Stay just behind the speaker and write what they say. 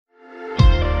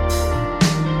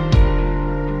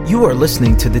You are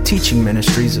listening to the teaching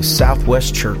ministries of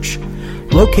Southwest Church,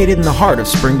 located in the heart of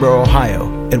Springboro,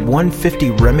 Ohio, at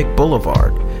 150 Remick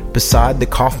Boulevard, beside the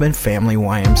Kaufman Family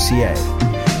YMCA.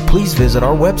 Please visit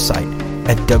our website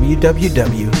at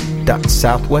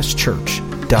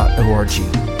www.southwestchurch.org.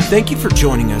 Thank you for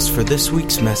joining us for this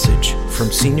week's message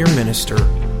from Senior Minister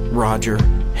Roger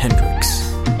Hendricks.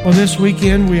 Well, this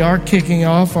weekend we are kicking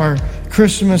off our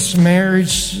Christmas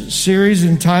marriage series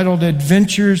entitled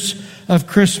Adventures of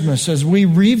Christmas, as we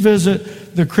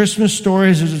revisit the Christmas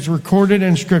stories as it's recorded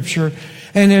in Scripture,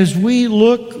 and as we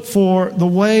look for the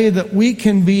way that we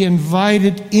can be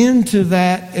invited into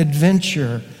that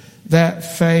adventure, that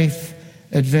faith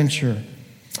adventure.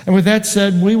 And with that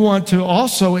said, we want to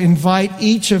also invite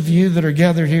each of you that are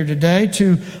gathered here today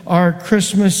to our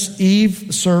Christmas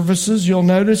Eve services. You'll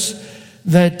notice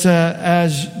that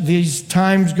as these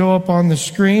times go up on the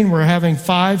screen, we're having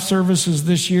 5 services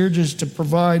this year just to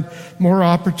provide more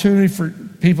opportunity for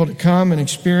people to come and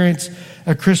experience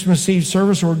a Christmas Eve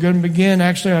service. We're going to begin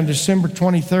actually on December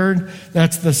 23rd.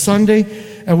 That's the Sunday.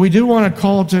 And we do want to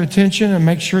call to attention and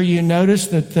make sure you notice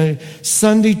that the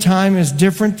Sunday time is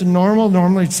different than normal.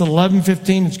 Normally it's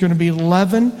 11:15. It's going to be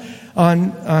 11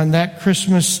 on that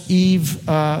Christmas Eve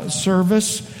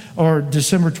service, or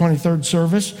December 23rd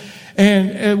service.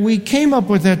 And we came up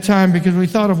with that time because we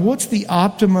thought of what's the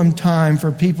optimum time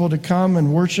for people to come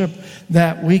and worship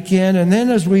that weekend. And then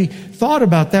as we thought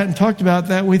about that and talked about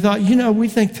that, we thought, we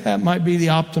think that might be the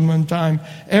optimum time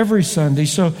every Sunday.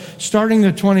 So starting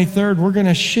the 23rd, we're going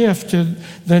to shift to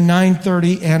the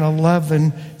 9:30 and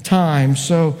 11 time.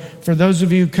 So for those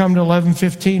of you who come to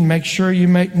 11:15, make sure you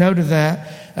make note of that.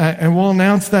 And we'll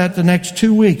announce that the next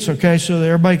 2 weeks, okay, so that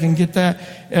everybody can get that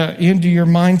into your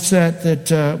mindset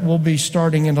that we'll be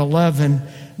starting at 11,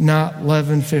 not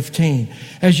 11:15.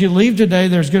 As you leave today,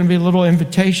 there's going to be little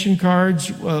invitation cards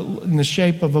in the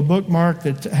shape of a bookmark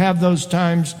that have those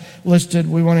times listed.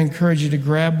 We want to encourage you to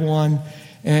grab one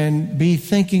and be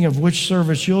thinking of which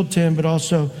service you'll attend, but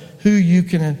also who you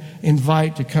can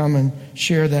invite to come and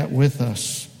share that with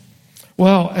us.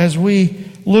 Well, as we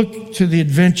look to the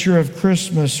adventure of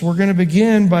Christmas, we're going to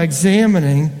begin by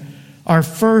examining our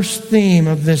first theme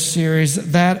of this series,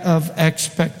 that of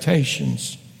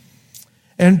expectations.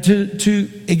 And to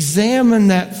examine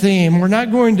that theme, we're not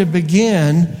going to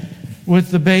begin with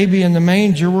the baby in the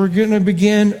manger. We're going to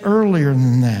begin earlier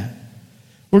than that.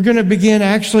 We're going to begin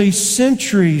actually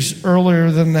centuries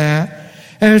earlier than that,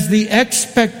 as the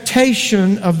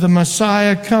expectation of the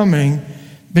Messiah coming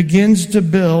begins to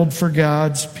build for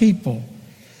God's people.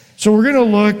 So we're going to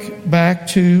look back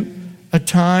to a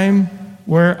time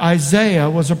where Isaiah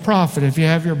was a prophet. If you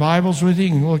have your Bibles with you,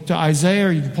 you can look to Isaiah,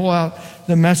 or you can pull out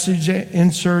the message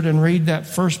insert and read that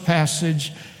first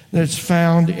passage that's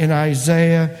found in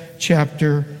Isaiah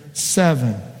chapter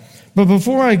 7. But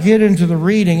before I get into the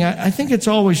reading, I think it's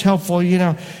always helpful,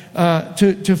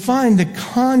 to find the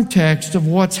context of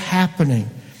what's happening.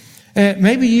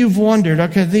 Maybe you've wondered,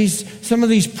 okay, some of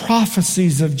these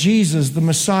prophecies of Jesus, the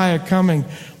Messiah coming,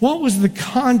 what was the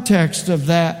context of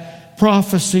that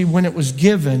prophecy when it was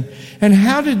given? And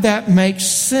how did that make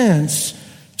sense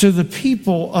to the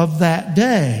people of that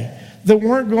day that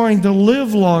weren't going to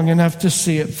live long enough to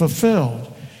see it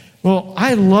fulfilled? Well,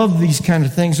 I love these kind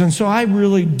of things, and so I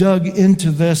really dug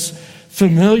into this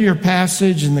familiar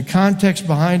passage and the context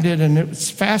behind it, and it's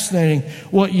fascinating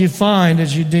what you find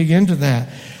as you dig into that.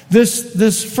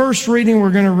 This first reading we're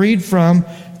going to read from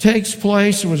takes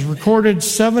place, it was recorded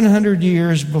 700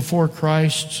 years before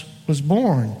Christ was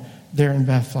born there in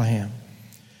Bethlehem.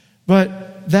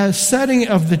 But the setting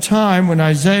of the time when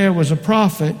Isaiah was a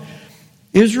prophet,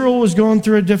 Israel was going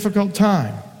through a difficult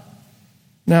time.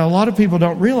 Now, a lot of people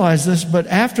don't realize this, but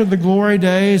after the glory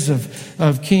days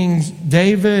of King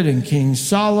David and King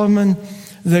Solomon,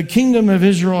 the kingdom of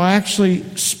Israel actually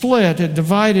split. It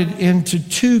divided into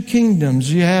 2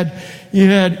 kingdoms. You had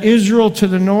Israel to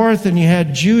the north, and you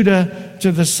had Judah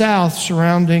to the south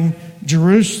surrounding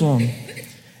Jerusalem.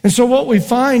 And so what we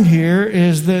find here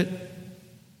is that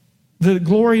the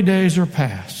glory days are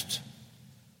past.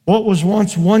 What was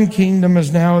once one kingdom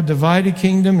is now a divided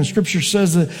kingdom. And Scripture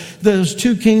says that those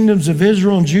 2 kingdoms of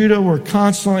Israel and Judah were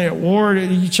constantly at war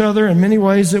at each other. In many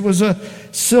ways, it was a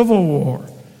civil war.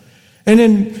 And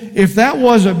then, if that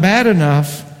wasn't bad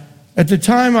enough, at the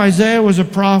time Isaiah was a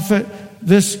prophet,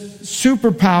 this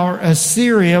superpower,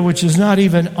 Assyria, which is not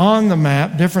even on the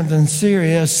map, different than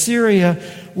Syria, Assyria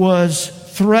was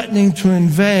threatening to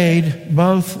invade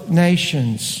both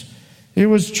nations. It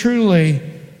was truly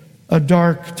a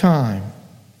dark time.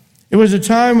 It was a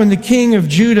time when the king of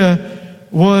Judah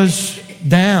was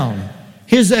down.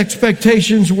 His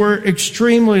expectations were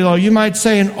extremely low. You might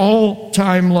say an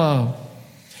all-time low.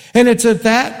 And it's at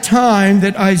that time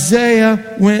that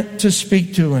Isaiah went to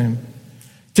speak to him,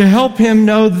 to help him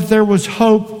know that there was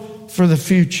hope for the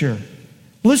future.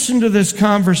 Listen to this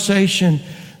conversation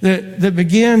that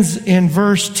begins in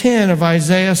verse 10 of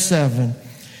Isaiah 7.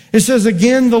 It says,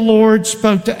 "Again the Lord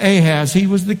spoke to Ahaz." He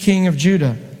was the king of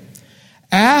Judah.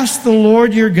 "Ask the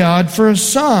Lord your God for a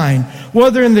sign,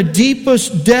 whether in the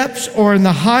deepest depths or in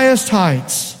the highest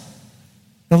heights."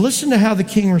 Now listen to how the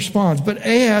king responds. But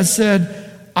Ahaz said,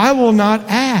 "I will not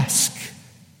ask.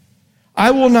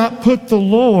 I will not put the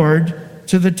Lord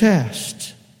to the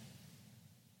test."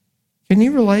 Can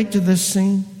you relate to this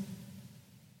scene?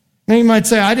 Now you might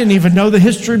say, "I didn't even know the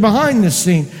history behind this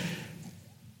scene."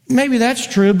 Maybe that's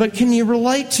true, but can you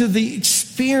relate to the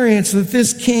experience that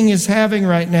this king is having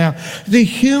right now? The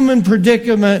human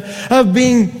predicament of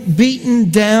being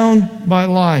beaten down by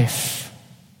life.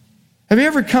 Have you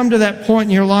ever come to that point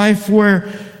in your life where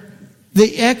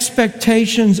the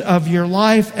expectations of your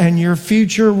life and your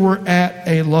future were at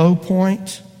a low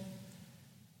point?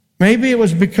 Maybe it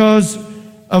was because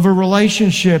of a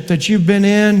relationship that you've been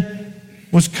in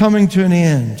was coming to an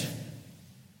end.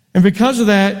 And because of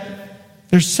that,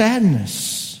 there's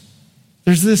sadness.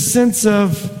 There's this sense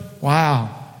of, wow,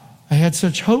 I had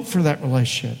such hope for that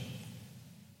relationship.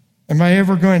 Am I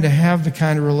ever going to have the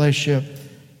kind of relationship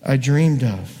I dreamed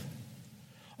of?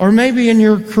 Or maybe in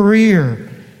your career,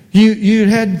 you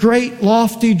had great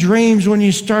lofty dreams when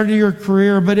you started your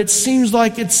career, but it seems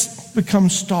like it's become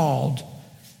stalled.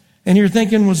 And you're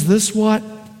thinking, was this what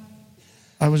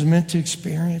I was meant to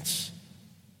experience?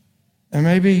 And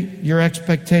maybe your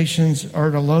expectations are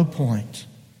at a low point.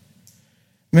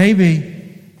 Maybe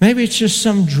it's just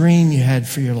some dream you had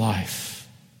for your life.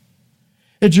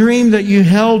 A dream that you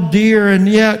held dear, and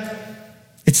yet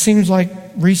it seems like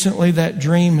recently that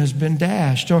dream has been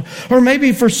dashed. Or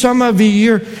maybe for some of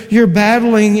you, you're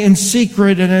battling in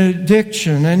secret an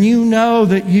addiction, and you know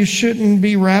that you shouldn't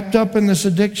be wrapped up in this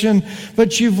addiction,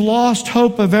 but you've lost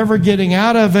hope of ever getting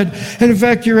out of it. And in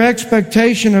fact, your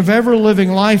expectation of ever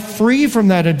living life free from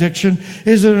that addiction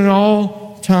is at an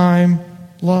all-time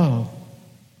low.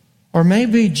 Or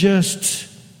maybe just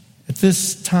at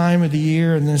this time of the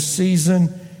year and this season,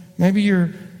 maybe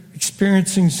you're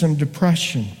experiencing some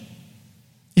depression.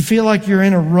 You feel like you're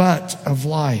in a rut of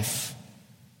life.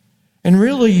 And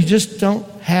really, you just don't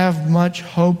have much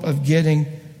hope of getting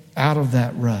out of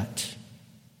that rut.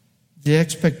 The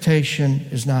expectation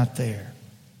is not there.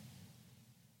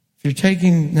 If you're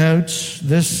taking notes,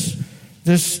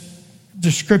 this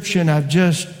description I've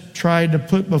just tried to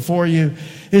put before you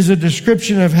is a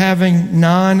description of having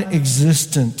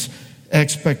non-existent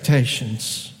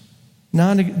expectations.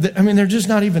 They're just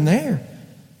not even there.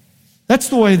 That's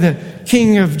the way the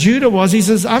king of Judah was. He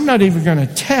says, I'm not even going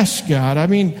to test God.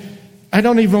 I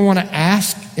don't even want to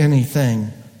ask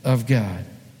anything of God.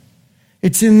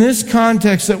 It's in this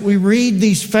context that we read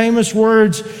these famous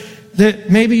words that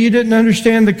maybe you didn't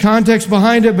understand the context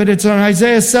behind it, but it's on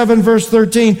Isaiah 7, verse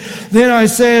 13. Then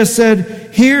Isaiah said,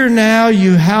 "Hear now,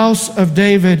 you house of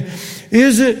David.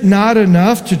 Is it not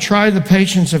enough to try the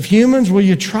patience of humans? Will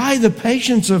you try the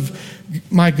patience of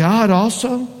my God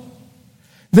also?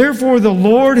 Therefore, the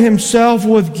Lord himself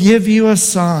will give you a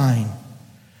sign.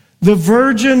 The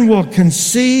virgin will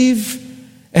conceive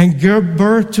and give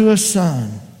birth to a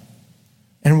son,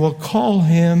 and will call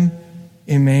him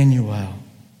Emmanuel."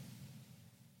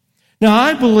 Now,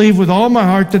 I believe with all my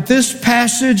heart that this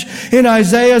passage in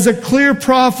Isaiah is a clear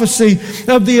prophecy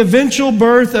of the eventual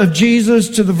birth of Jesus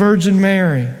to the Virgin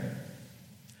Mary.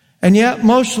 And yet,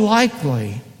 most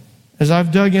likely, as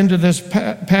I've dug into this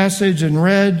passage and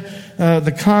read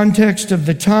the context of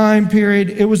the time period,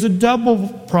 it was a double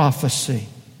prophecy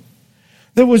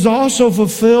that was also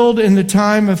fulfilled in the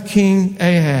time of King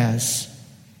Ahaz.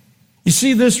 You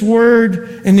see this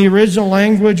word in the original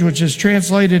language, which is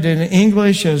translated in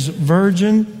English as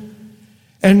virgin,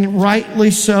 and rightly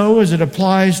so as it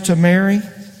applies to Mary.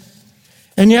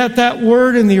 And yet that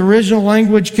word in the original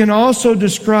language can also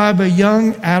describe a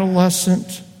young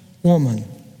adolescent woman.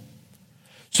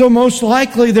 So most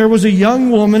likely there was a young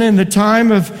woman in the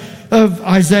time of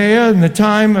Isaiah and the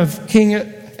time of King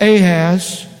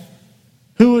Ahaz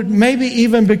who would maybe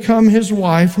even become his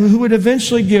wife, who would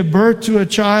eventually give birth to a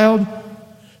child,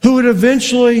 who would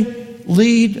eventually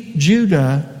lead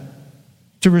Judah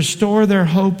to restore their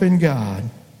hope in God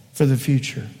for the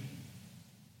future.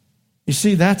 You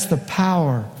see, that's the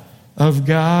power of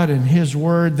God and his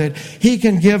word, that he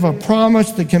can give a promise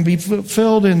that can be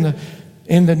fulfilled in the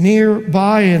the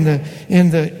nearby, in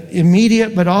the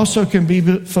immediate, but also can be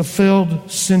fulfilled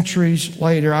centuries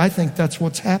later. I think that's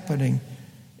what's happening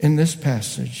in this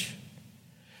passage.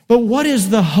 But what is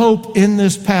the hope in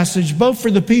this passage, both for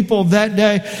the people of that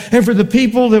day and for the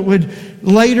people that would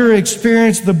later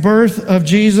experience the birth of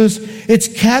Jesus? It's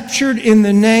captured in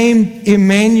the name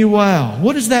Emmanuel.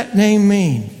 What does that name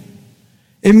mean?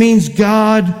 It means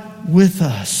God with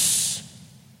us.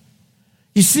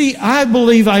 You see, I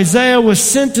believe Isaiah was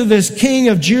sent to this king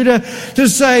of Judah to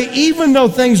say, even though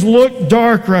things look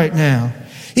dark right now,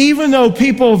 even though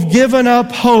people have given up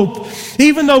hope,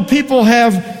 even though people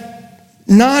have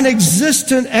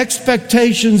non-existent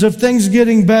expectations of things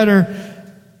getting better,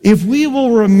 if we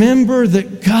will remember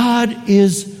that God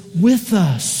is with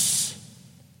us,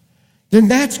 then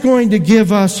that's going to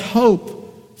give us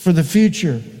hope for the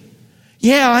future.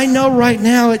 Yeah, I know right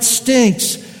now it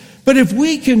stinks, but if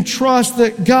we can trust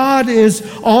that God is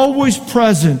always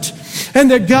present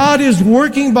and that God is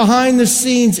working behind the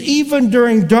scenes, even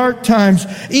during dark times,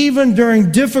 even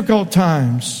during difficult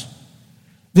times,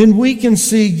 then we can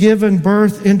see given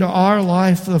birth into our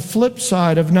life the flip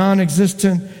side of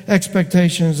non-existent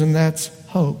expectations, and that's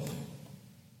hope.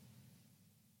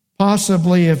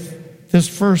 Possibly if this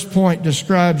first point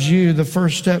describes you, the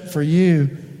first step for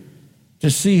you to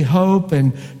see hope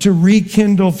and to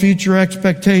rekindle future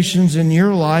expectations in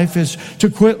your life is to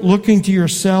quit looking to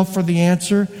yourself for the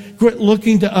answer, quit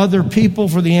looking to other people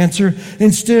for the answer.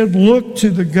 Instead, look to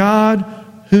the God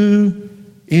who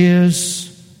is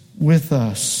with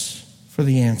us for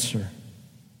the answer.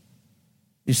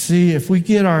 You see, if we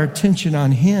get our attention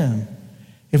on Him,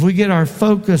 if we get our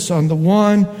focus on the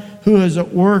one who is at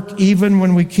work even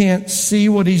when we can't see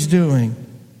what He's doing,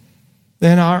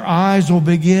 then our eyes will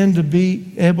begin to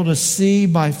be able to see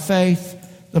by faith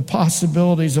the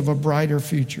possibilities of a brighter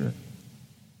future.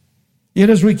 Yet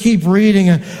as we keep reading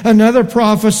another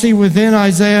prophecy within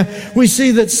Isaiah, we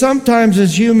see that sometimes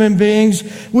as human beings,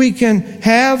 we can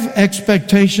have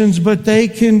expectations, but they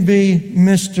can be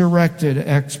misdirected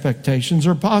expectations,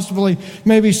 or possibly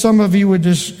maybe some of you would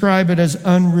describe it as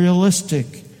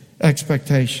unrealistic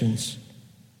expectations.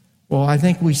 Well, I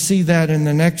think we see that in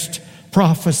the next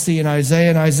prophecy in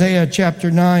Isaiah. In Isaiah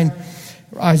chapter 9,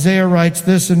 Isaiah writes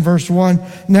this in verse 1,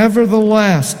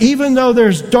 nevertheless, even though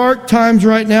there's dark times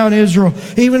right now in Israel,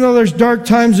 even though there's dark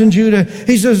times in Judah,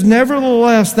 he says,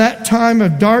 nevertheless, that time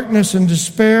of darkness and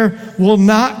despair will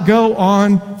not go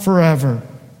on forever.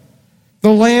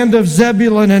 The land of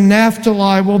Zebulun and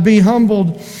Naphtali will be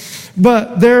humbled,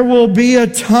 but there will be a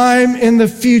time in the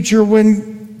future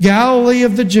when Galilee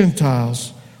of the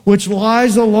Gentiles, which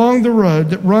lies along the road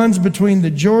that runs between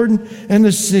the Jordan and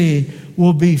the sea,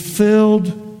 will be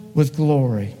filled with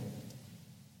glory.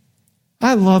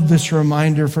 I love this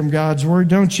reminder from God's Word,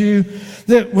 don't you?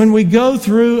 That when we go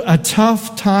through a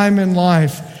tough time in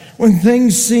life, when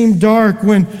things seem dark,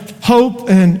 when hope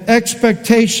and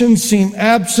expectations seem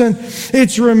absent,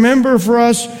 it's a reminder for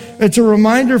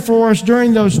us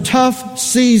during those tough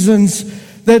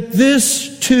seasons that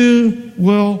this too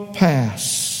will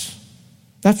pass.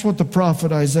 That's what the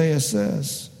prophet Isaiah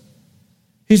says.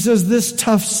 He says this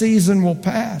tough season will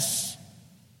pass.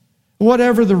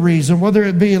 Whatever the reason, whether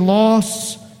it be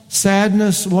loss,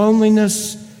 sadness,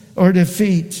 loneliness, or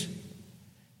defeat.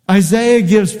 Isaiah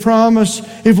gives promise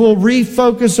if we'll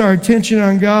refocus our attention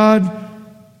on God,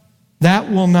 that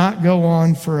will not go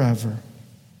on forever.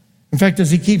 In fact,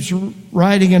 as he keeps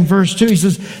writing in verse 2, he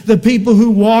says, the people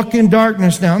who walk in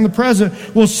darkness now in the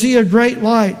present will see a great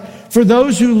light. For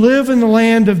those who live in the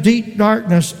land of deep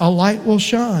darkness, a light will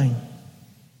shine.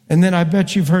 And then I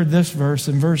bet you've heard this verse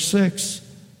in verse 6.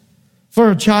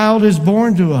 For a child is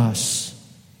born to us,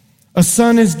 a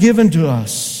son is given to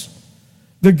us.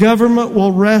 The government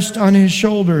will rest on his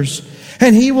shoulders,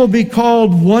 and he will be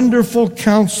called Wonderful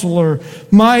Counselor,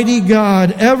 Mighty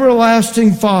God,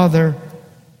 Everlasting Father,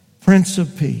 Prince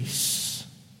of Peace.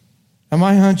 Now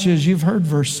my hunch is you've heard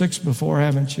verse 6 before,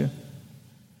 haven't you?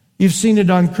 You've seen it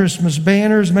on Christmas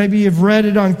banners. Maybe you've read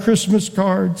it on Christmas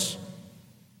cards.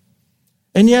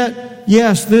 And yet,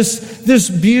 yes, this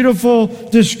beautiful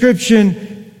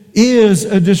description is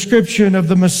a description of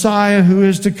the Messiah who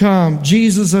is to come,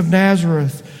 Jesus of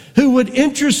Nazareth, who would,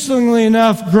 interestingly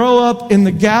enough, grow up in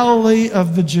the Galilee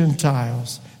of the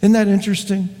Gentiles. Isn't that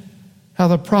interesting? How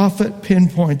the prophet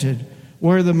pinpointed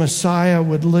where the Messiah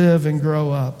would live and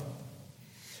grow up.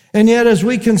 And yet, as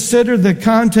we consider the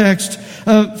context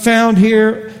found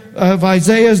here of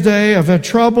Isaiah's day, of a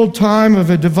troubled time, of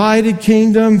a divided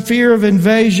kingdom, fear of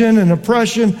invasion and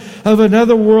oppression of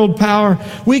another world power,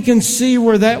 we can see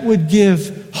where that would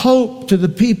give hope to the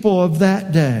people of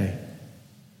that day.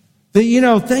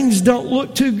 that, things don't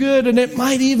look too good and it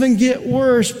might even get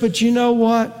worse, but you know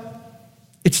what?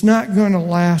 It's not going to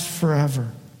last forever.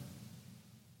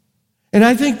 And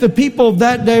I think the people of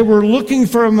that day were looking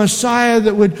for a Messiah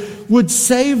that would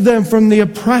save them from the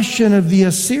oppression of the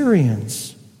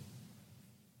Assyrians.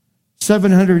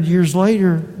 700 years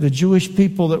later, the Jewish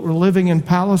people that were living in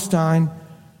Palestine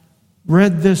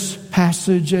read this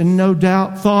passage and no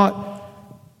doubt thought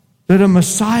that a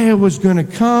Messiah was going to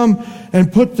come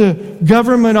and put the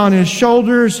government on his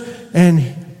shoulders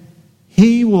and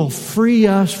he will free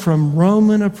us from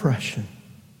Roman oppression.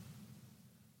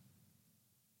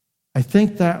 I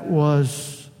think that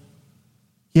was,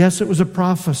 yes, it was a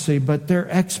prophecy, but their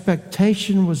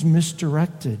expectation was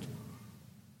misdirected.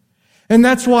 And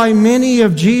that's why many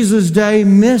of Jesus' day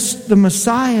missed the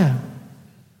Messiah.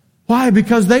 Why?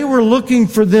 Because they were looking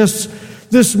for this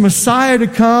Messiah to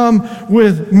come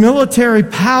with military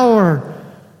power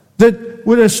that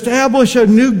would establish a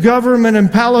new government in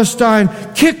Palestine,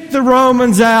 kick the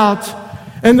Romans out,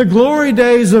 and the glory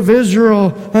days of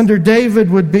Israel under David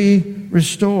would be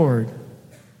restored.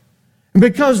 And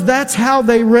because that's how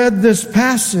they read this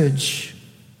passage,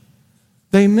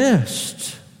 they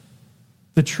missed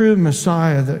the true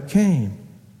Messiah that came.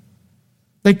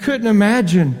 They couldn't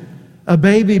imagine a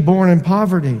baby born in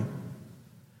poverty.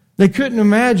 They couldn't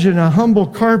imagine a humble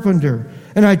carpenter,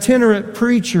 an itinerant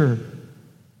preacher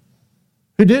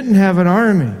who didn't have an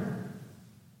army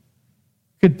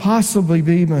could possibly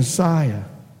be Messiah.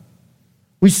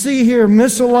 We see here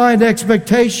misaligned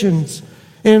expectations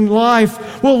in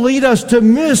life will lead us to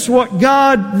miss what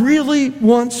God really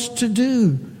wants to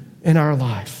do in our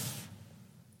life.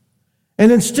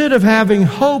 And instead of having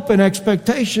hope and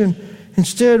expectation,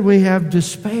 instead we have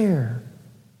despair.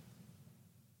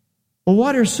 Well,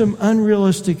 what are some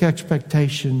unrealistic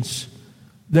expectations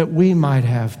that we might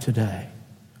have today?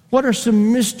 What are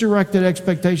some misdirected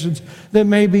expectations that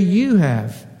maybe you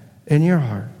have in your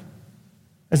heart?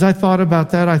 As I thought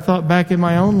about that, I thought back in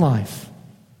my own life.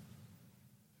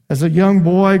 As a young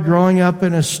boy growing up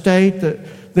in a state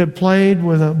that played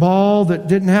with a ball that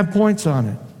didn't have points on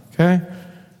it, okay?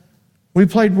 We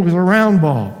played with a round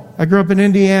ball. I grew up in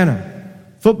Indiana.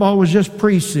 Football was just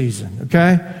preseason,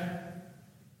 okay?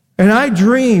 And I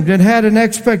dreamed and had an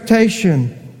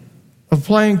expectation of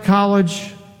playing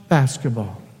college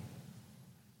basketball.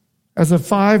 As a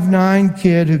 5'9"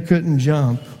 kid who couldn't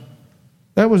jump,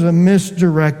 that was a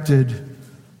misdirected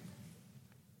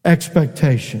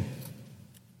expectation.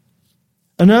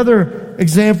 Another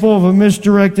example of a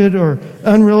misdirected or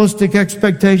unrealistic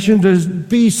expectation to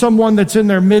be someone that's in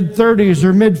their mid-30s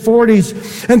or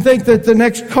mid-40s and think that the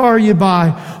next car you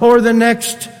buy or the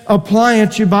next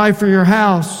appliance you buy for your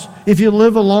house, if you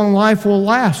live a long life, will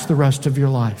last the rest of your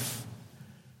life.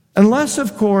 Unless,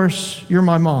 of course, you're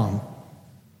my mom.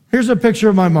 Here's a picture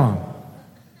of my mom.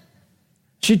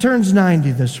 She turns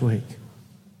 90 this week.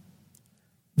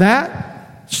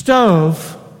 That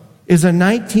stove is a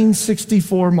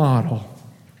 1964 model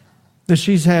that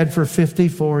she's had for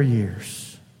 54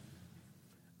 years.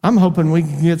 I'm hoping we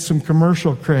can get some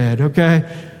commercial cred, okay,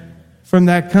 from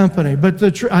that company. But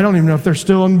I don't even know if they're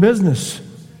still in business.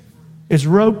 It's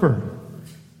Roper.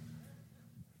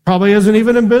 Probably isn't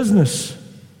even in business.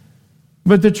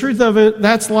 But the truth of it,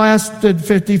 that's lasted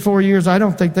 54 years. I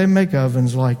don't think they make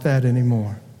ovens like that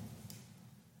anymore.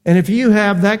 And if you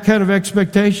have that kind of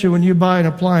expectation when you buy an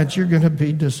appliance, you're going to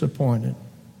be disappointed.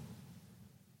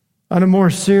 On a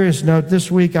more serious note, this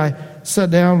week I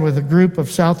sat down with a group of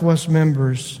Southwest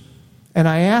members and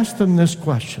I asked them this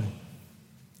question.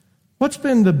 What's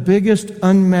been the biggest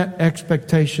unmet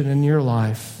expectation in your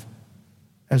life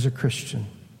as a Christian?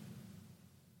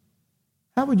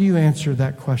 How would you answer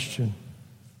that question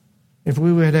if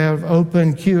we would have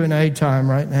open Q&A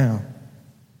time right now?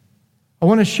 I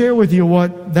want to share with you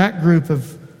what that group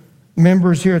of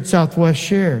members here at Southwest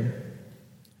shared.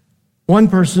 One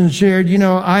person shared,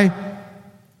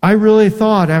 I really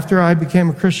thought after I became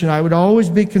a Christian, I would always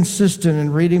be consistent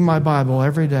in reading my Bible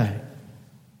every day.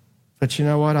 But you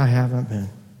know what? I haven't been.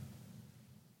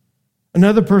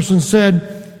 Another person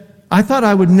said, I thought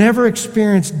I would never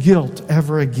experience guilt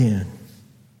ever again.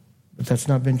 But that's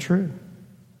not been true.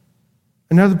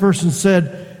 Another person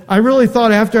said, I really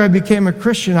thought after I became a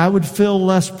Christian, I would feel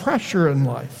less pressure in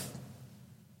life.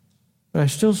 But I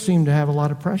still seem to have a lot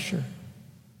of pressure.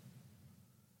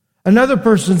 Another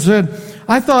person said,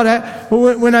 I thought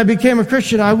when I became a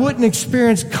Christian, I wouldn't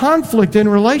experience conflict in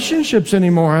relationships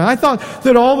anymore. I thought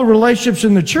that all the relationships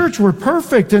in the church were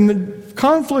perfect and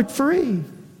conflict-free.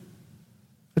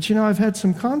 But I've had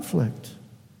some conflict,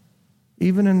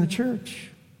 even in the church.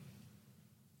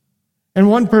 And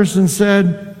one person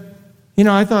said,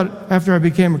 I thought after I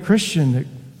became a Christian that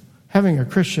having a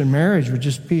Christian marriage would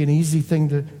just be an easy thing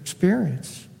to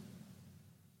experience.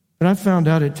 But I found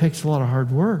out it takes a lot of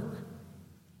hard work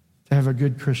to have a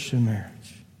good Christian marriage.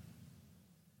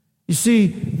 You see,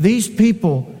 these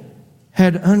people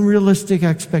had unrealistic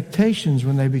expectations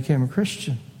when they became a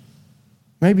Christian.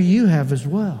 Maybe you have as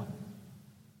well.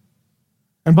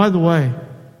 And by the way,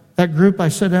 that group I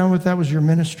sat down with, that was your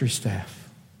ministry staff.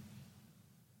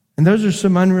 And those are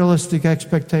some unrealistic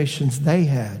expectations they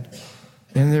had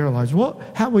in their lives. Well,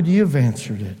 how would you have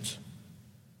answered it?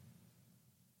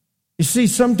 You see,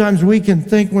 sometimes we can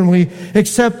think when we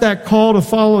accept that call to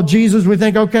follow Jesus, we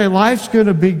think, okay, life's going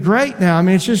to be great now. I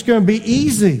mean, it's just going to be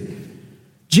easy.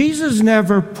 Jesus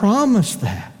never promised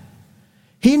that.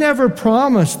 He never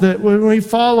promised that when we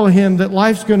follow him that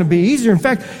life's going to be easier. In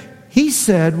fact, he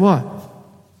said what?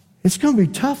 It's going to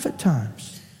be tough at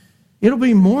times. It'll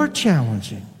be more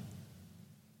challenging.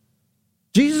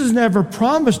 Jesus never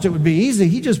promised it would be easy.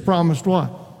 He just promised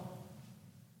what?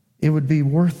 It would be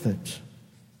worth it.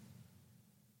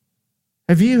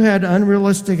 Have you had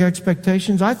unrealistic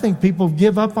expectations? I think people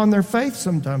give up on their faith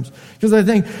sometimes because they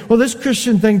think, well, this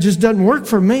Christian thing just doesn't work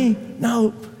for me.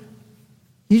 No,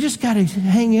 you just got to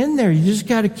hang in there. You just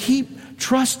got to keep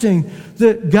trusting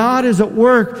that God is at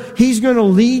work. He's going to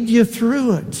lead you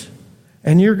through it,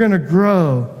 and you're going to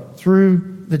grow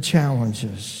through the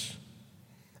challenges.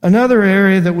 Another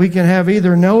area that we can have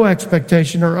either no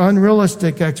expectation or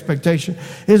unrealistic expectation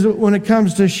is when it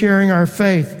comes to sharing our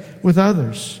faith with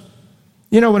others.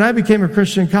 When I became a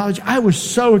Christian in college, I was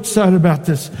so excited about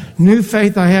this new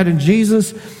faith I had in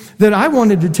Jesus that I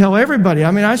wanted to tell everybody.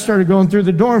 I mean, I started going through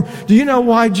the dorm. Do you know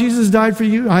why Jesus died for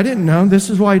you? I didn't know. This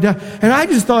is why he died. And I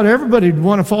just thought everybody would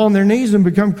want to fall on their knees and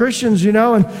become Christians,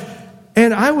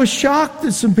 and I was shocked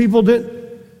that some people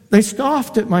they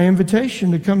scoffed at my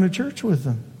invitation to come to church with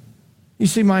them. You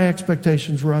see, my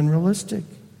expectations were unrealistic,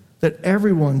 that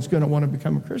everyone's going to want to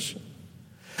become a Christian.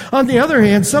 On the other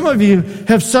hand, some of you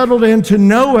have settled into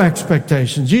no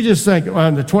expectations. You just think, well,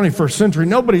 in the 21st century,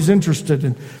 nobody's interested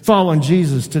in following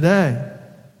Jesus today.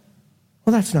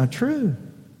 Well, that's not true.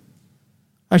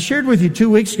 I shared with you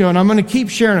 2 weeks ago, and I'm going to keep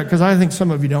sharing it because I think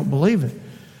some of you don't believe it.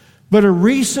 But a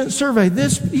recent survey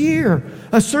this year,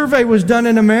 a survey was done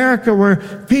in America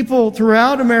where people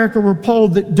throughout America were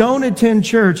polled that don't attend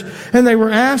church. And they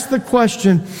were asked the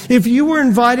question, if you were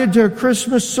invited to a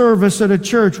Christmas service at a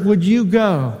church, would you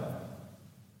go?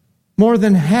 More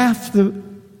than half the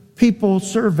people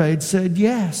surveyed said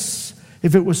yes.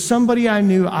 If it was somebody I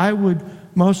knew, I would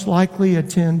most likely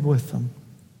attend with them.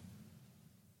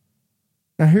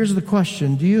 Now here's the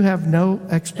question. Do you have no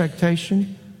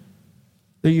expectation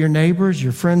that your neighbors,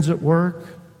 your friends at work,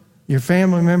 your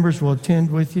family members will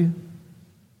attend with you?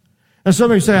 And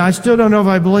somebody say, I still don't know if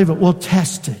I believe it. Well,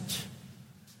 test it.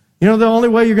 The only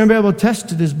way you're going to be able to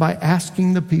test it is by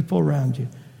asking the people around you.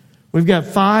 We've got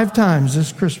 5 times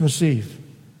this Christmas Eve.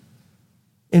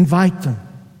 Invite them.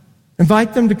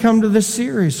 Invite them to come to this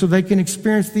series so they can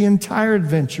experience the entire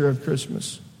adventure of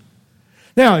Christmas.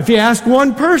 Now, if you ask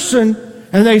one person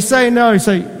and they say no, you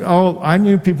say, oh, I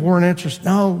knew people weren't interested.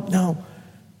 No.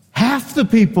 Half the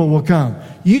people will come.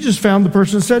 You just found the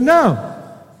person that said no.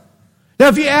 Now,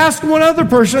 if you ask one other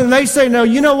person and they say no,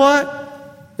 you know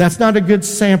what? That's not a good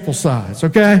sample size,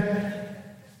 okay?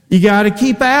 You got to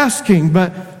keep asking,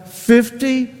 but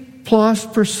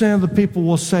 50+% of the people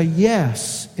will say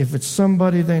yes if it's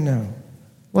somebody they know.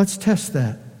 Let's test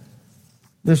that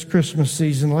this Christmas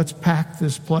season. Let's pack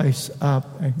this place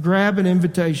up and grab an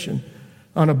invitation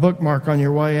on a bookmark on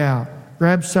your way out.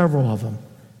 Grab several of them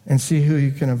and see who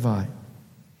you can invite.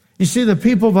 You see, the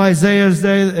people of Isaiah's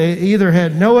day, they either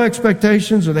had no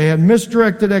expectations or they had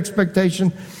misdirected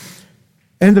expectation.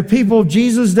 And the people of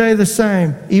Jesus' day, the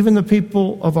same, even the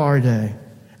people of our day.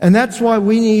 And that's why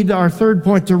we need, our third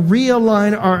point, to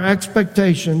realign our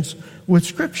expectations with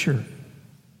Scripture.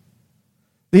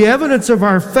 The evidence of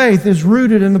our faith is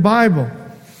rooted in the Bible.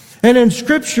 And in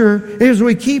Scripture, as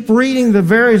we keep reading the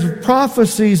various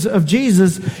prophecies of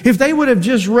Jesus, if they would have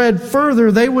just read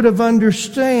further, they would have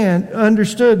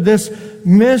understood this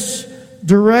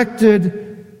misdirected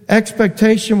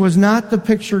expectation was not the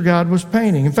picture God was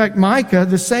painting. In fact, Micah,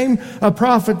 a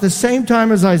prophet, the same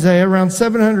time as Isaiah, around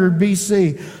 700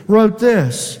 BC, wrote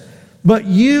this, "But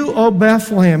you, O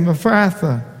Bethlehem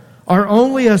Ephrathah, are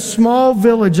only a small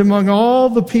village among all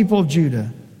the people of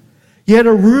Judah. Yet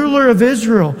a ruler of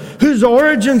Israel, whose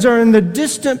origins are in the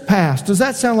distant past." Does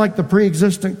that sound like the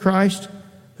pre-existent Christ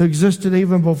who existed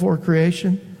even before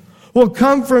creation? will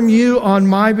come from you on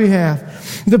my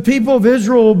behalf. The people of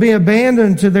Israel will be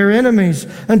abandoned to their enemies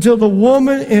until the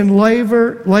woman in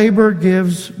labor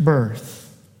gives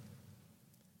birth.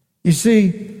 You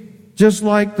see, just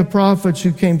like the prophets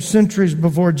who came centuries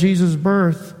before Jesus'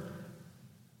 birth,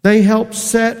 they helped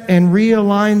set and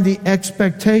realign the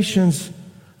expectations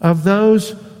of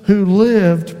those who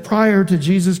lived prior to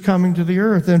Jesus coming to the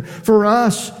earth. And for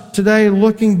us today,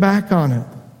 looking back on it,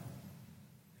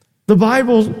 the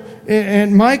Bible,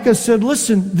 and Micah said,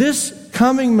 listen, this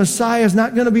coming Messiah is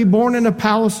not going to be born in a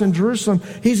palace in Jerusalem.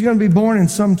 He's going to be born in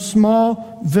some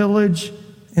small village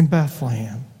in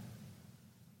Bethlehem.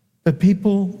 But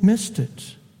people missed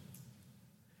it.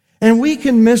 And we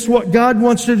can miss what God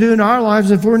wants to do in our lives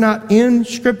if we're not in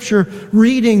Scripture,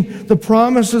 reading the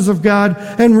promises of God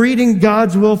and reading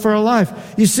God's will for our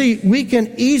life. You see, we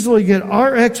can easily get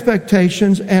our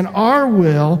expectations and our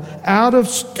will out of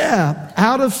step,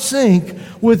 out of sync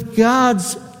with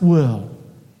God's will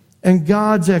and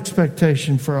God's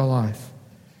expectation for our life.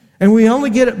 And we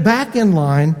only get it back in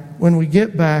line when we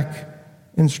get back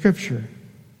in Scripture.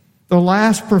 The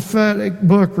last prophetic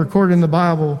book recorded in the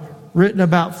Bible, written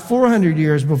about 400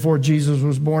 years before Jesus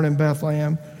was born in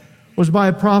Bethlehem, was by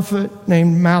a prophet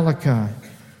named Malachi.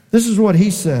 This is what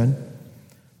he said.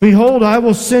 Behold, I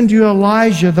will send you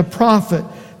Elijah the prophet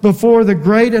before the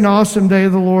great and awesome day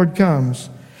of the Lord comes.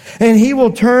 And he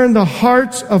will turn the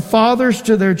hearts of fathers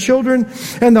to their children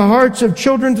and the hearts of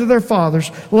children to their fathers,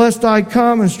 lest I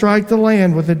come and strike the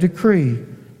land with a decree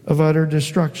of utter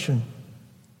destruction.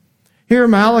 Here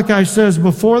Malachi says,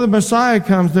 before the Messiah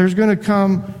comes, there's going to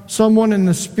come someone in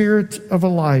the spirit of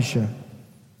Elijah.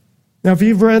 Now, if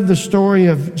you've read the story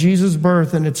of Jesus'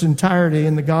 birth in its entirety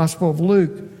in the Gospel of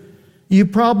Luke, you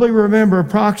probably remember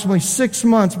approximately 6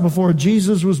 months before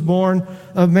Jesus was born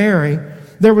of Mary,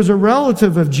 there was a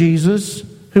relative of Jesus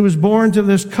who was born to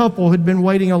this couple who'd been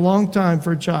waiting a long time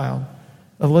for a child,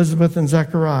 Elizabeth and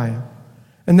Zechariah.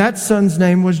 And that son's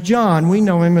name was John. We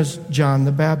know him as John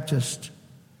the Baptist.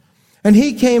 And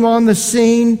he came on the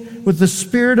scene with the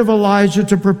spirit of Elijah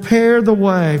to prepare the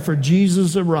way for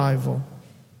Jesus' arrival.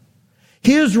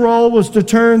 His role was to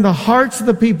turn the hearts of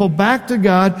the people back to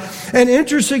God, and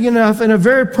interesting enough, in a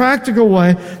very practical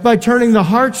way, by turning the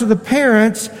hearts of the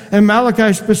parents, and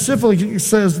Malachi specifically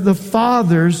says the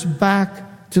fathers,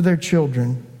 back to their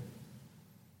children.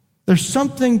 There's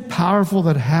something powerful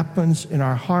that happens in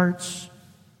our hearts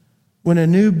when a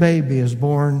new baby is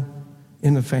born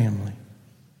in the family.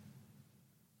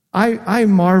 I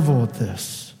marvel at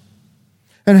this,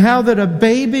 and how that a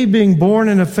baby being born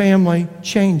in a family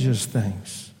changes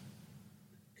things.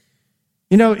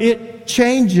 You know, it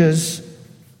changes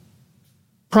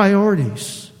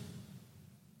priorities.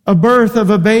 A birth of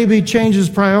a baby changes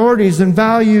priorities and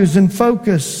values and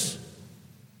focus.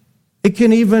 It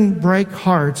can even break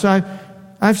hearts.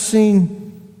 I've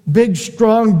seen big,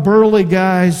 strong, burly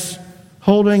guys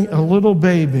holding a little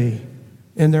baby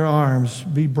in their arms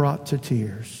be brought to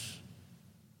tears.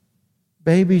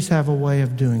 Babies have a way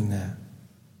of doing that.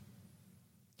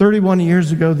 31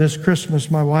 years ago this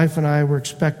Christmas, my wife and I were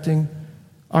expecting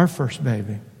our first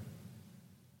baby.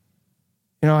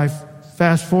 You know, I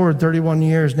fast forward 31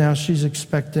 years now, she's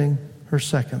expecting her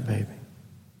second baby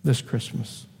this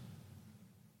Christmas.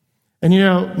 And you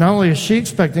know, not only is she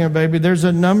expecting a baby, there's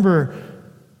a number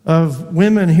of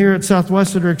women here at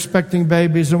Southwest that are expecting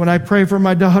babies. And when I pray for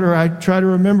my daughter, I try to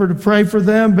remember to pray for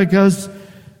them, because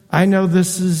I know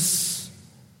this is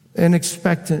an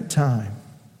expectant time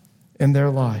in their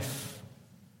life.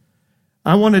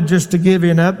 I wanted just to give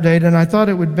you an update, and I thought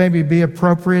it would maybe be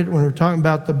appropriate when we're talking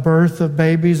about the birth of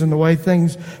babies and the way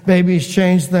babies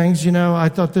change things. You know, I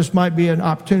thought this might be an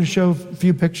opportunity to show a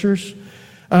few pictures.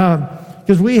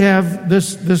 Because we have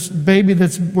this baby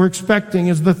we're expecting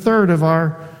is the third of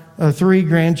our 3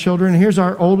 grandchildren. Here's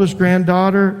our oldest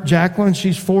granddaughter, Jacqueline.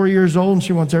 She's 4 years old, and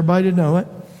she wants everybody to know it.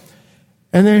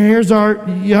 And then here's our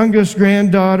youngest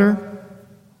granddaughter,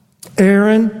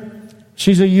 Erin.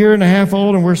 She's 1.5 years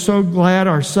old, and we're so glad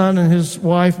our son and his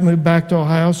wife moved back to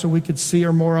Ohio so we could see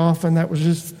her more often. That was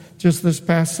just this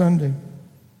past Sunday.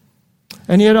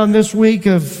 And yet on this week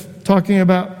of talking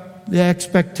about the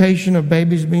expectation of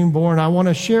babies being born, I want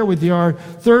to share with you our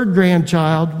 3rd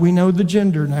grandchild. We know the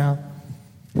gender now.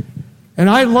 And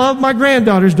I love my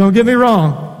granddaughters, don't get me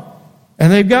wrong.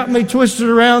 And they've got me twisted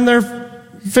around their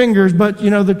fingers, but you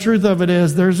know, the truth of it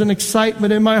is there's an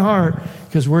excitement in my heart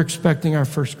because we're expecting our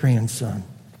first grandson.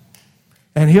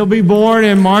 And he'll be born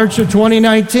in March of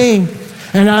 2019.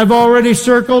 And I've already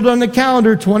circled on the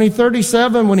calendar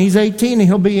 2037 when he's 18 and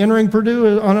he'll be entering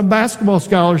Purdue on a basketball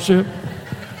scholarship.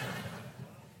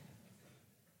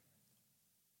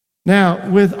 Now,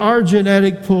 with our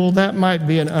genetic pool, that might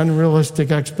be an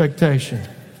unrealistic expectation.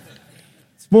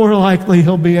 It's more likely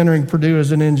he'll be entering Purdue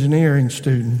as an engineering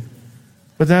student,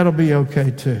 but that'll be okay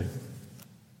too.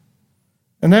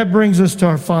 And that brings us to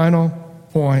our final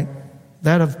point,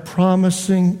 that of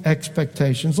promising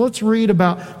expectations. Let's read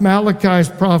about Malachi's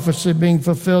prophecy being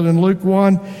fulfilled in Luke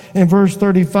 1 and verse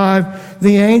 35.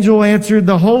 The angel answered,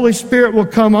 "The Holy Spirit will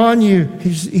come on you."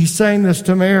 He's saying this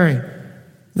to Mary,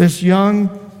 this young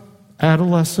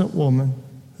adolescent woman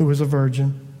who was a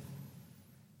virgin.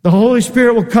 "The Holy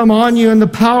Spirit will come on you, and the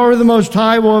power of the Most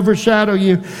High will overshadow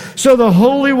you. So the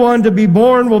Holy One to be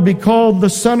born will be called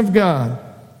the Son of God.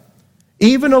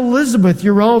 Even Elizabeth,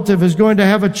 your relative, is going to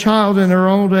have a child in her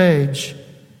old age.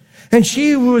 And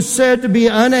she who was said to be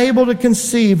unable to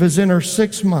conceive is in her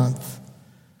 6th month.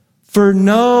 For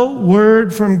no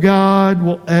word from God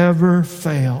will ever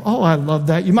fail." Oh, I love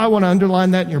that. You might want to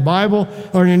underline that in your Bible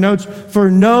or in your notes.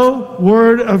 For no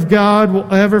word of God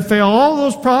will ever fail. All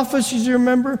those prophecies you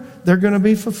remember, they're going to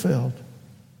be fulfilled.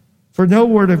 For no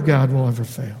word of God will ever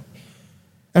fail.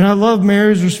 And I love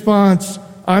Mary's response,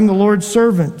 "I'm the Lord's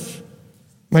servant.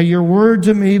 May your word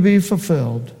to me be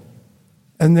fulfilled."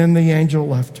 And then the angel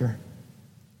left her.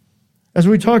 As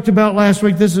we talked about last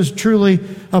week, this is truly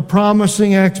a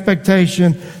promising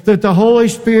expectation that the Holy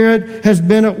Spirit has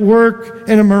been at work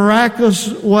in a miraculous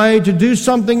way to do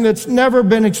something that's never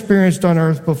been experienced on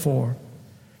earth before.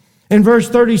 In verse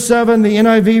 37, the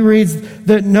NIV reads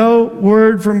that no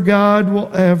word from God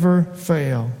will ever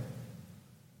fail.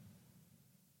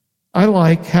 I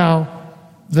like how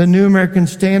the New American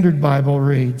Standard Bible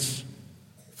reads,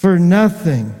 "For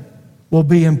nothing will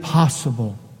be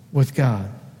impossible with God."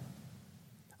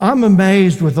 I'm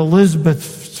amazed with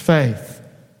Elizabeth's faith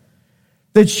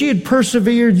that she had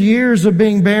persevered years of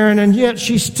being barren, and yet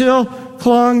she still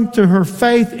clung to her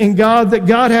faith in God, that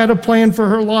God had a plan for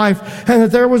her life and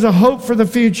that there was a hope for the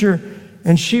future,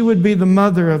 and she would be the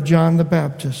mother of John the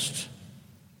Baptist.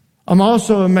 I'm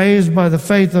also amazed by the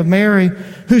faith of Mary,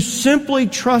 who simply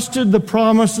trusted the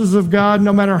promises of God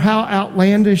no matter how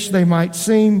outlandish they might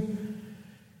seem.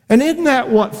 And isn't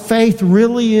that what faith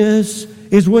really is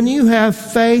when you have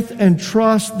faith and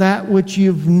trust that which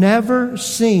you've never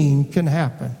seen can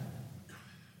happen.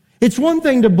 It's one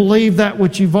thing to believe that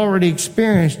which you've already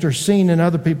experienced or seen in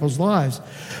other people's lives,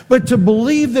 but to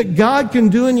believe that God can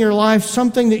do in your life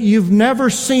something that you've never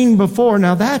seen before,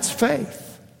 now that's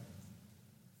faith.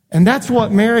 And that's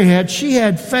what Mary had. She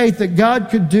had faith that God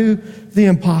could do the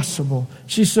impossible.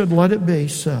 She said, "Let it be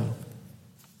so."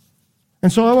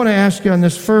 And so I want to ask you on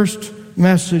this first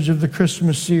message of the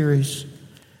Christmas series,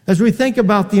 as we think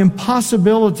about the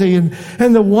impossibility and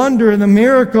the wonder and the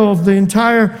miracle of the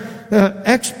entire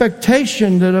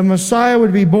expectation that a Messiah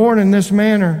would be born in this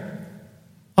manner,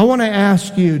 I want to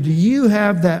ask you, do you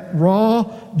have that raw,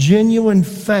 genuine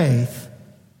faith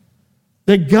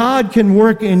that God can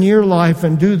work in your life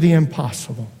and do the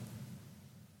impossible?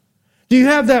 Do you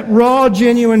have that raw,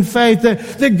 genuine faith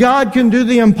that God can do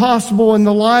the impossible in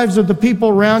the lives of the people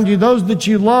around you, those that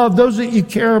you love, those that you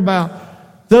care about,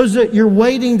 those that you're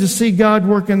waiting to see God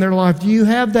work in their life? Do you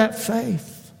have that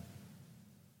faith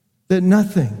that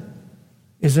nothing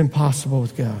is impossible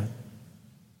with God?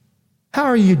 How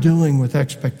are you doing with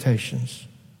expectations?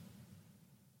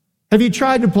 Have you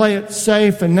tried to play it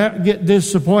safe and not get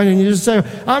disappointed and you just say,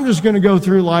 "I'm just going to go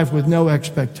through life with no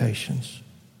expectations"?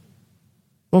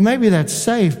 Well, maybe that's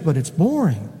safe, but it's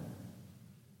boring.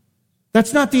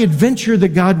 That's not the adventure that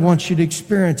God wants you to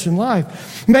experience in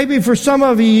life. Maybe for some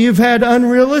of you, you've had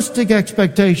unrealistic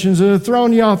expectations that have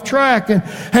thrown you off track,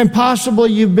 and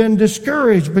possibly you've been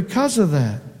discouraged because of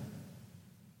that.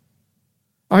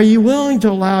 Are you willing to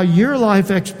allow your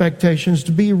life expectations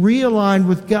to be realigned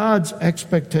with God's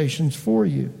expectations for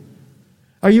you?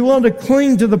 Are you willing to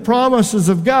cling to the promises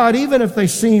of God, even if they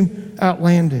seem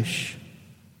outlandish?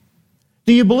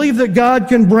 Do you believe that God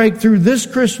can break through this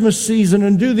Christmas season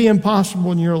and do the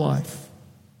impossible in your life?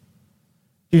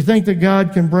 Do you think that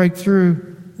God can break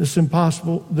through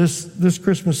this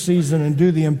Christmas season and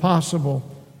do the impossible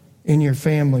in your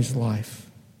family's life?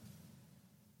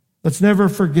 Let's never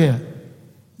forget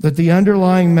that the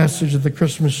underlying message of the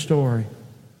Christmas story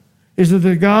is that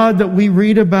the God that we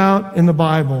read about in the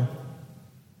Bible,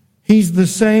 He's the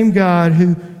same God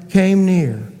who came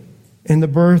near in the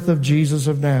birth of Jesus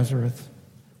of Nazareth.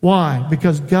 Why?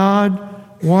 Because God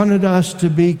wanted us to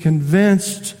be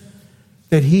convinced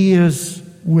that He is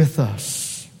with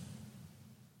us.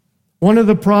 One of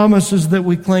the promises that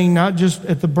we cling not just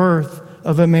at the birth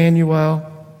of Emmanuel,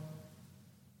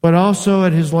 but also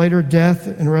at His later death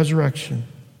and resurrection,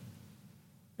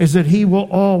 is that He will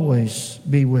always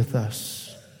be with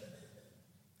us.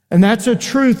 And that's a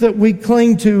truth that we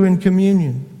cling to in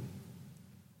communion.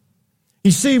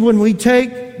 You see, when we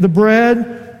take the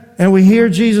bread and we hear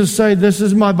Jesus say, "This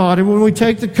is my body," when we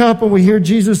take the cup and we hear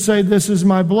Jesus say, "This is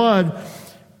my blood,"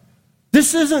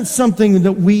 this isn't something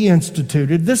that we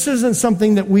instituted. This isn't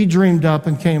something that we dreamed up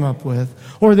and came up with,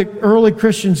 or that early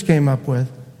Christians came up with.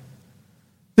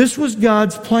 This was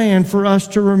God's plan for us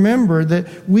to remember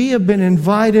that we have been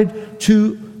invited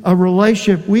to a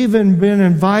relationship. We've been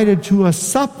invited to a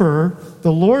supper,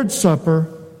 the Lord's Supper,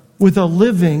 with a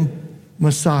living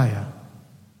Messiah.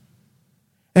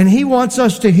 And He wants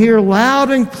us to hear loud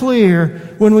and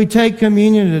clear when we take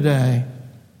communion today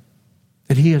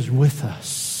that He is with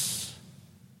us.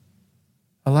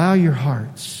 Allow your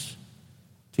hearts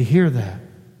to hear that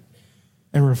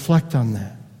and reflect on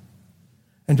that.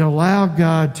 And to allow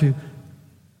God to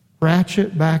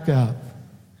ratchet back up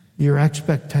your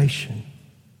expectation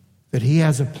that He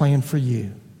has a plan for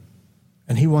you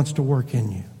and He wants to work in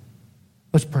you.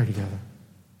 Let's pray together.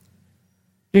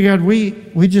 Dear God,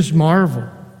 we just marvel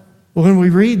when we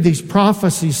read these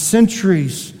prophecies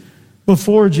centuries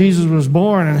before Jesus was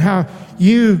born, and how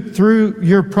you, through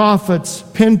your prophets,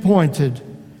 pinpointed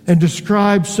and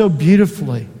described so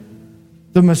beautifully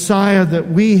the Messiah that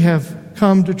we have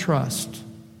come to trust.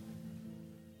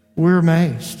 We're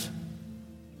amazed.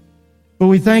 But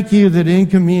we thank you that in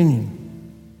communion,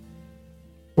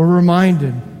 we're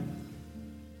reminded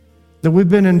that we've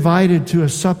been invited to a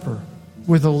supper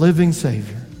with a living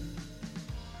Savior.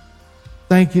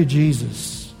 Thank you,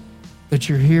 Jesus, that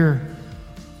you're here,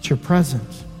 that you're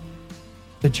present,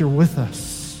 that you're with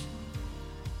us.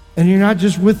 And you're not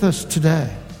just with us today,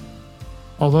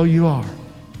 although you are.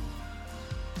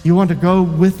 You want to go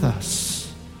with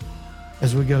us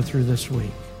as we go through this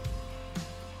week.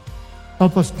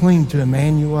 Help us cling to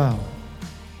Emmanuel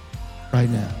right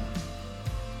now.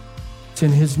 It's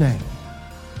in His name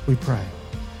we pray.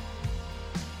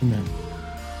 Amen.